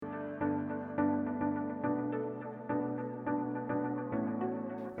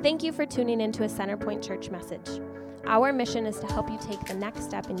Thank you for tuning into a Centerpoint Church message. Our mission is to help you take the next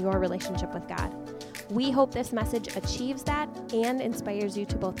step in your relationship with God. We hope this message achieves that and inspires you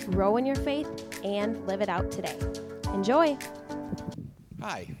to both grow in your faith and live it out today. Enjoy.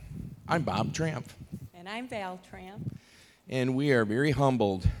 Hi, I'm Bob Tramp. And I'm Val Tramp. And we are very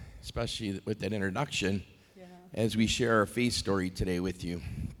humbled, especially with that introduction, as we share our faith story today with you.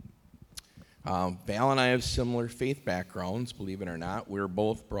 Val and I have similar faith backgrounds, believe it or not. We were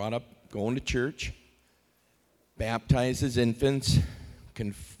both brought up going to church, baptized as infants,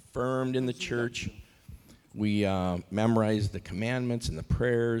 confirmed in the church. We memorized the commandments and the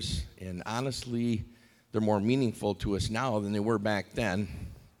prayers, and honestly, they're more meaningful to us now than they were back then.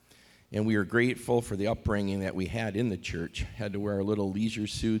 And we are grateful for the upbringing that we had in the church. Had to wear our little leisure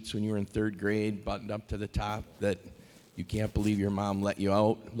suits when you were in third grade, buttoned up to the top, that you can't believe your mom let you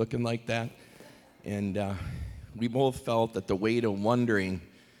out looking like that. And we both felt that the weight of wondering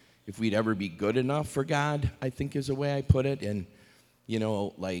if we'd ever be good enough for God, I think is the way I put it. And, you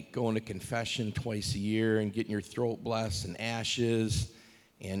know, like going to confession twice a year and getting your throat blessed and ashes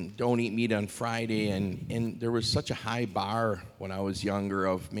and don't eat meat on Friday. And there was such a high bar when I was younger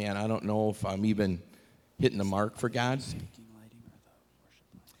of, man, I don't know if I'm even hitting the mark for God.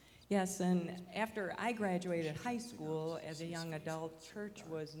 Yes, and after I graduated high school as a young adult, church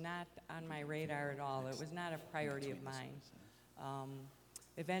was not on my radar at all. It was not a priority of mine.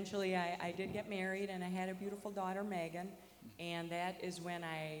 Eventually, I did get married, and I had a beautiful daughter, Megan, and that is when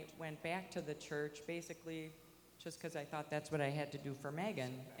I went back to the church, basically just because I thought that's what I had to do for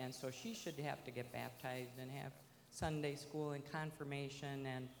Megan, and so she should have to get baptized and have Sunday school and confirmation,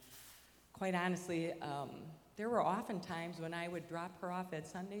 and quite honestly, there were often times when I would drop her off at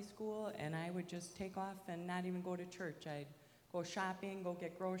Sunday school and I would just take off and not even go to church. I'd go shopping, go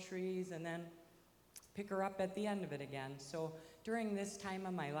get groceries, and then pick her up at the end of it again. So during this time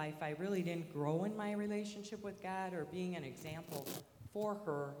of my life, I really didn't grow in my relationship with God or being an example for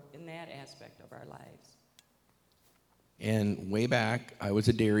her in that aspect of our lives. And way back, I was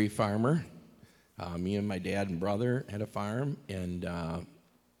a dairy farmer. Me and my dad and brother had a farm, and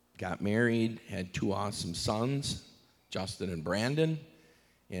got married, had two awesome sons, Justin and Brandon.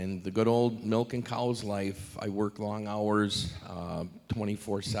 And the good old milk and cows life, I worked long hours,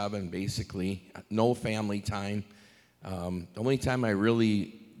 24/7 basically, no family time. The only time I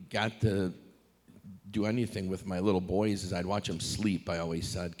really got to do anything with my little boys is I'd watch them sleep, I always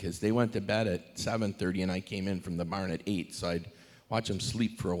said, because they went to bed at 7:30 and I came in from the barn at 8, so I'd watch them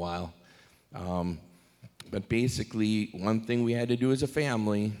sleep for a while. But basically, one thing we had to do as a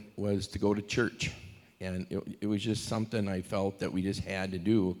family was to go to church. And it was just something I felt that we just had to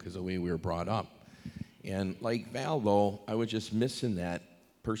do because of the way we were brought up. And like Val, though, I was just missing that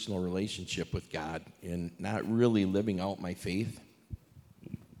personal relationship with God and not really living out my faith.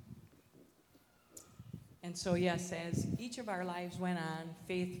 And so, yes, as each of our lives went on,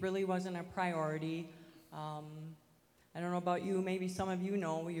 faith really wasn't a priority. I don't know about you, maybe some of you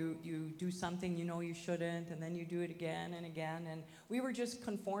know, you do something you know you shouldn't, and then you do it again and again, and we were just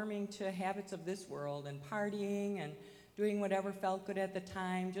conforming to habits of this world and partying and doing whatever felt good at the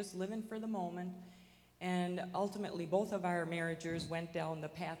time, just living for the moment, and ultimately both of our marriages went down the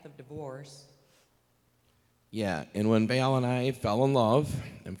path of divorce. Yeah, and when Val and I fell in love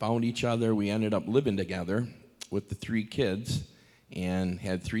and found each other, we ended up living together with the 3 kids and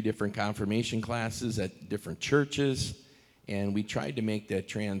had 3 different confirmation classes at different churches, and we tried to make that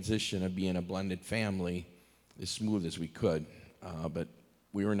transition of being a blended family as smooth as we could. But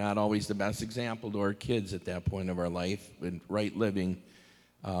we were not always the best example to our kids at that point of our life with right living,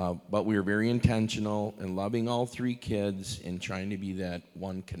 but we were very intentional in loving all 3 kids and trying to be that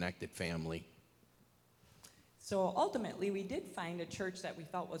one connected family. So ultimately, we did find a church that we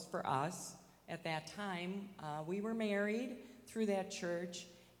felt was for us at that time. We were married through that church,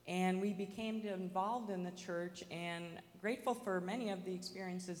 and we became involved in the church and grateful for many of the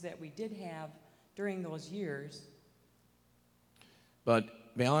experiences that we did have during those years. But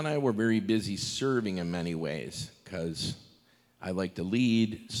Val and I were very busy serving in many ways because I like to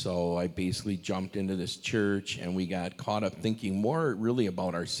lead, so I basically jumped into this church and we got caught up thinking more really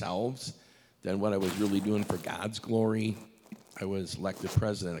about ourselves than what I was really doing for God's glory. I was elected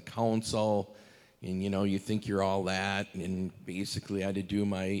president of council, and you know, you think you're all that, and basically I had to do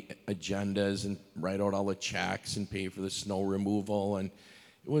my agendas and write out all the checks and pay for the snow removal, and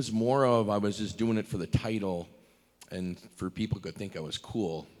it was more of I was just doing it for the title and for people could think I was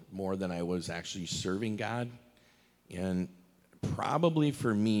cool more than I was actually serving God. And probably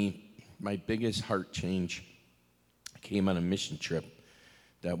for me, my biggest heart change came on a mission trip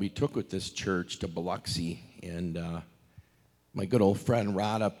that we took with this church to Biloxi, and my good old friend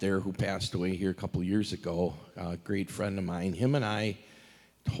Rod up there, who passed away here a couple years ago, a great friend of mine, him and I,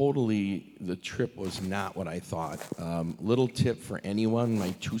 totally, the trip was not what I thought. Little tip for anyone,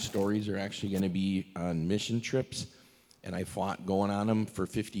 my 2 stories are actually going to be on mission trips, and I fought going on them for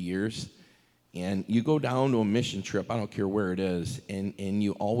 50 years. And you go down to a mission trip, I don't care where it is, and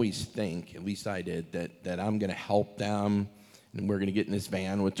you always think, at least I did, that I'm going to help them, and we're going to get in this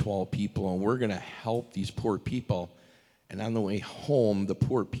van with 12 people, and we're going to help these poor people. And on the way home, the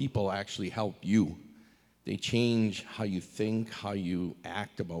poor people actually help you. They change how you think, how you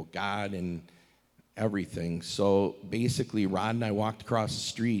act about God and everything. So basically, Rod and I walked across the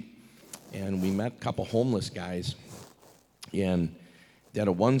street, and we met a couple homeless guys, and they had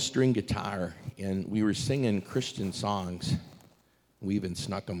a 1-string guitar, and we were singing Christian songs. We even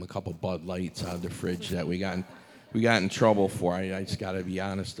snuck them a couple Bud Lights out of the fridge that we got in trouble for. I just got to be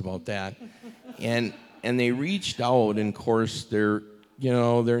honest about that. And they reached out, and of course they're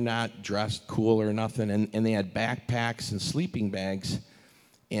not dressed cool or nothing, and they had backpacks and sleeping bags,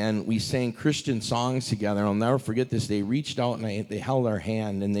 and we sang Christian songs together. I'll never forget this. They reached out and they held our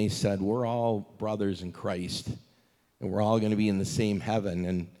hand, and they said, "We're all brothers in Christ, and we're all going to be in the same heaven."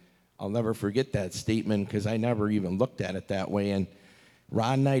 And I'll never forget that statement because I never even looked at it that way. And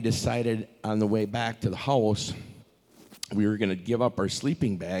Rod and I decided on the way back to the house, we were going to give up our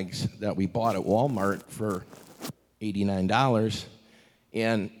sleeping bags that we bought at Walmart for $89.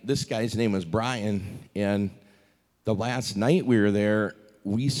 And this guy's name was Brian. And the last night we were there,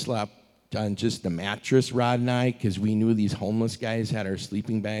 we slept on just the mattress, Rod and I, because we knew these homeless guys had our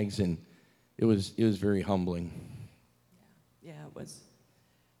sleeping bags, and it was very humbling. Yeah, it was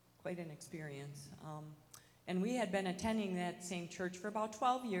quite an experience. And we had been attending that same church for about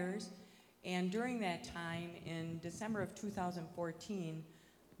 12 years. And during that time, in December of 2014,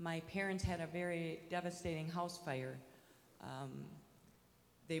 my parents had a very devastating house fire.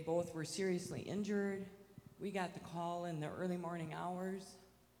 They both were seriously injured. We got the call in the early morning hours.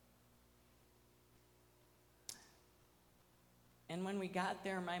 And when we got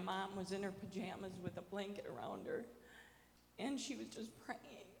there, my mom was in her pajamas with a blanket around her, and she was just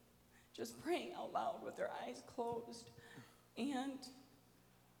praying out loud with her eyes closed. And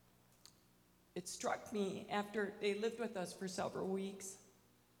it struck me after they lived with us for several weeks.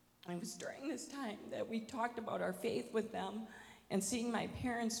 It was during this time that we talked about our faith with them, and seeing my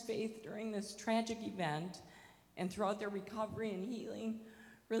parents' faith during this tragic event and throughout their recovery and healing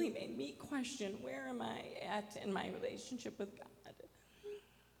really made me question, where am I at in my relationship with God?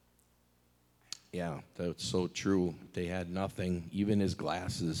 Yeah, that's so true. They had nothing. Even his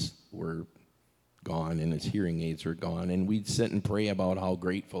glasses were gone, and his hearing aids were gone. And we'd sit and pray about how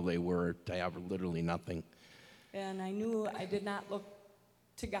grateful they were to have literally nothing. And I knew I did not look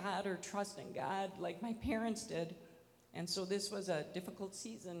to God or trust in God like my parents did. And so this was a difficult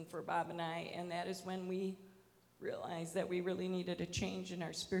season for Bob and I, and that is when we realized that we really needed a change in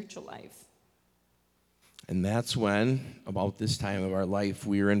our spiritual life. And that's when, about this time of our life,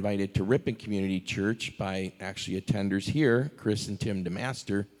 we were invited to Ripon Community Church by actually attenders here, Chris and Tim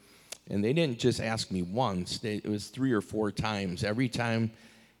DeMaster. And they didn't just ask me once. It was 3 or 4 times. Every time,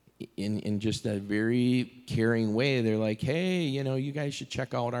 in just a very caring way, they're like, "Hey, you guys should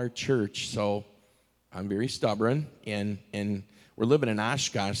check out our church." So I'm very stubborn, and we're living in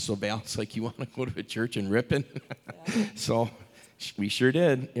Oshkosh, so Val's like, "You want to go to a church in Ripon?" Yeah. So we sure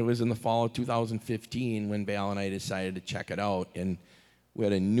did. It was in the fall of 2015 when Val and I decided to check it out, and we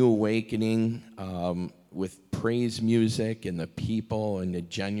had a new awakening with praise music and the people and the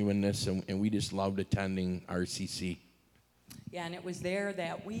genuineness, and we just loved attending RCC. Yeah, and it was there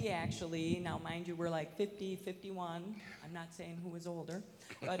that we actually, now mind you, we're like 50, 51. I'm not saying who was older,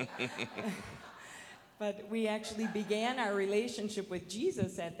 but but we actually began our relationship with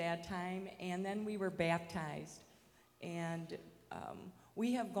Jesus at that time, and then we were baptized. And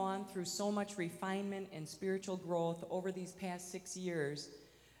we have gone through so much refinement and spiritual growth over these past 6 years.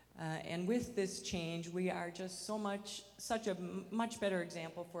 And with this change, we are just such a much better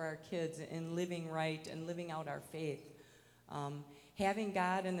example for our kids in living right and living out our faith. Having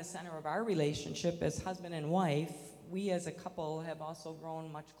God in the center of our relationship as husband and wife, we as a couple have also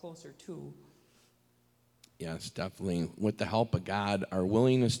grown much closer too. Yes, definitely. With the help of God, our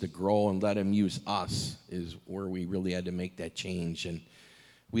willingness to grow and let Him use us is where we really had to make that change. And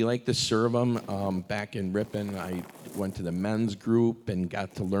we like to serve Him. Back in Ripon, I went to the men's group and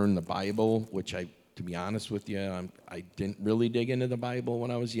got to learn the Bible, which to be honest with you, I didn't really dig into the Bible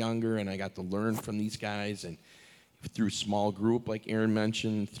when I was younger, and I got to learn from these guys. And through small group, like Aaron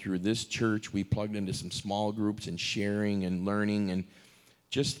mentioned, through this church, we plugged into some small groups and sharing and learning. And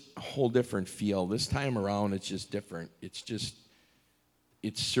just a whole different feel. This time around, it's just different. It's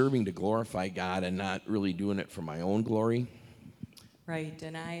serving to glorify God and not really doing it for my own glory. Right,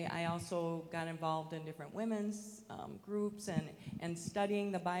 and I also got involved in different women's groups and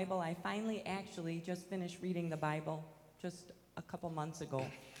studying the Bible. I finally actually just finished reading the Bible just a couple months ago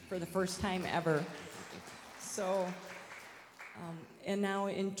for the first time ever. So, and now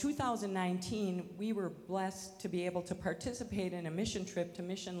in 2019, we were blessed to be able to participate in a mission trip to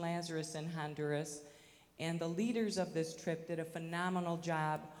Mission Lazarus in Honduras. And the leaders of this trip did a phenomenal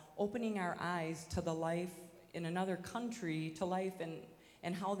job opening our eyes to the life in another country, to life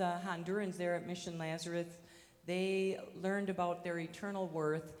and how the Hondurans there at Mission Lazarus, they learned about their eternal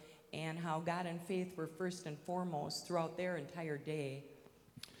worth and how God and faith were first and foremost throughout their entire day.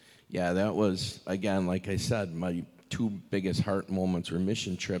 Yeah, that was, again, like I said, my two biggest heart moments were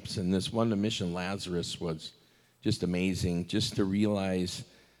mission trips, and this one to Mission Lazarus was just amazing, just to realize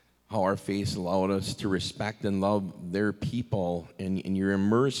how our faith allowed us to respect and love their people, and you're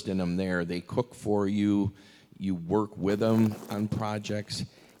immersed in them there. They cook for you, you work with them on projects,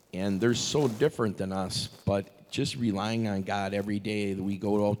 and they're so different than us, but just relying on God every day. We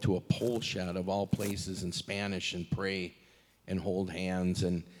go out to a pole shed of all places in Spanish and pray and hold hands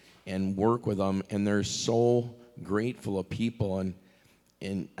and work with them, and they're so grateful of people.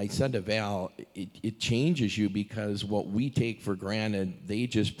 And I said to Val, it changes you, because what we take for granted, they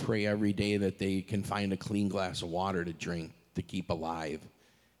just pray every day that they can find a clean glass of water to drink, to keep alive.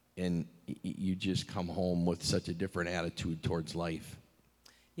 And you just come home with such a different attitude towards life.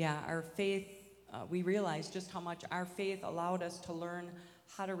 Yeah, our faith, we realized just how much our faith allowed us to learn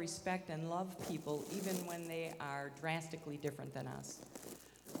how to respect and love people, even when they are drastically different than us.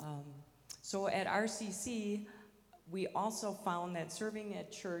 So at RCC, we also found that serving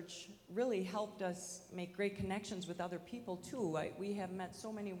at church really helped us make great connections with other people, too. We have met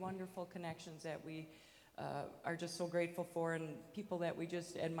so many wonderful connections that we are just so grateful for, and people that we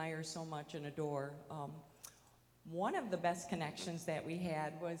just admire so much and adore. One of the best connections that we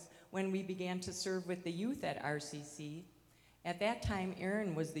had was when we began to serve with the youth at RCC. At that time,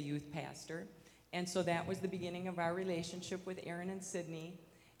 Aaron was the youth pastor, and so that was the beginning of our relationship with Aaron and Sydney,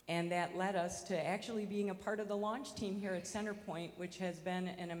 and that led us to actually being a part of the launch team here at Centerpoint, which has been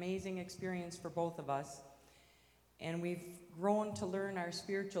an amazing experience for both of us. And we've grown to learn our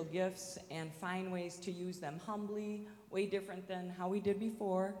spiritual gifts and find ways to use them humbly, way different than how we did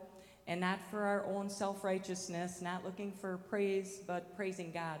before, and not for our own self-righteousness, not looking for praise, but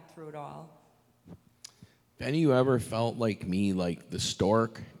praising God through it all. Have any of you ever felt like me, like the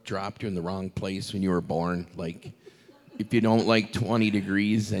stork dropped you in the wrong place when you were born? Like, if you don't like 20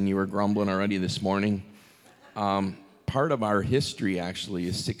 degrees and you were grumbling already this morning? Part of our history, actually,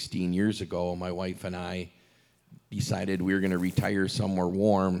 is 16 years ago, my wife and I decided we were going to retire somewhere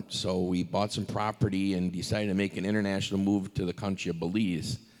warm, so we bought some property and decided to make an international move to the country of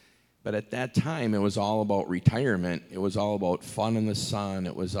Belize. But at that time, it was all about retirement. It was all about fun in the sun.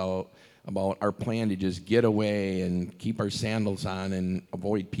 It was all about our plan to just get away and keep our sandals on and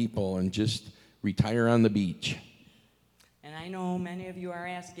avoid people and just retire on the beach. And I know many of you are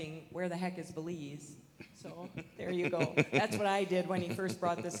asking, where the heck is Belize? So there you go. That's what I did when he first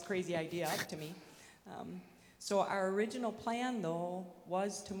brought this crazy idea up to me. So our original plan, though,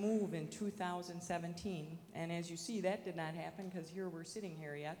 was to move in 2017. And as you see, that did not happen, because here we're sitting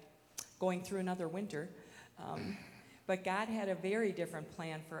here yet, going through another winter. But God had a very different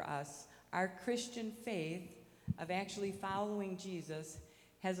plan for us. Our Christian faith of actually following Jesus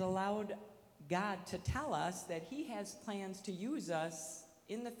has allowed God to tell us that he has plans to use us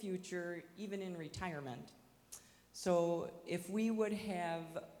in the future, even in retirement. So if we would have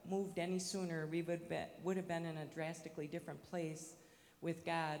moved any sooner, we would have been in a drastically different place with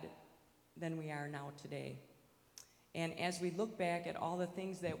God than we are now today. And as we look back at all the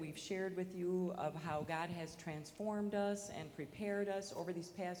things that we've shared with you of how God has transformed us and prepared us over these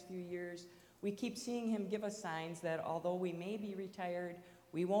past few years, we keep seeing him give us signs that although we may be retired,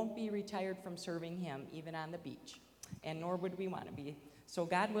 we won't be retired from serving him, even on the beach, and nor would we want to be. So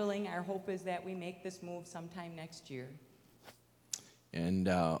God willing, our hope is that we make this move sometime next year. And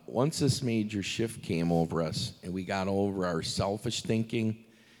once this major shift came over us and we got over our selfish thinking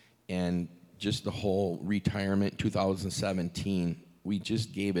and just the whole retirement 2017, we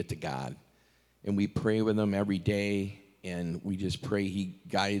just gave it to God. And we pray with him every day, and we just pray he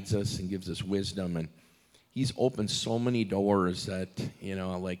guides us and gives us wisdom. And he's opened so many doors that,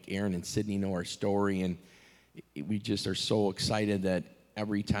 like Aaron and Sydney know our story, and we just are so excited that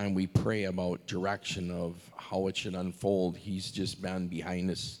every time we pray about direction of how it should unfold, he's just been behind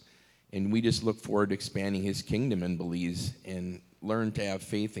us. And we just look forward to expanding his kingdom in Belize. And learned to have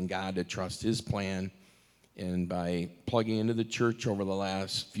faith in God, to trust His plan. And by plugging into the church over the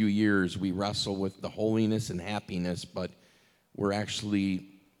last few years, we wrestle with the holiness and happiness, but we're actually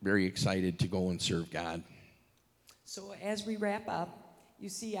very excited to go and serve God. So as we wrap up, you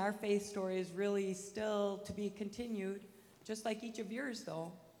see our faith story is really still to be continued, just like each of yours,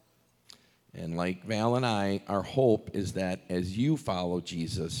 though. And like Val and I, our hope is that as you follow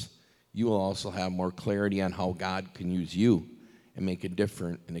Jesus, you will also have more clarity on how God can use you and make a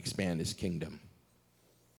difference and expand His kingdom.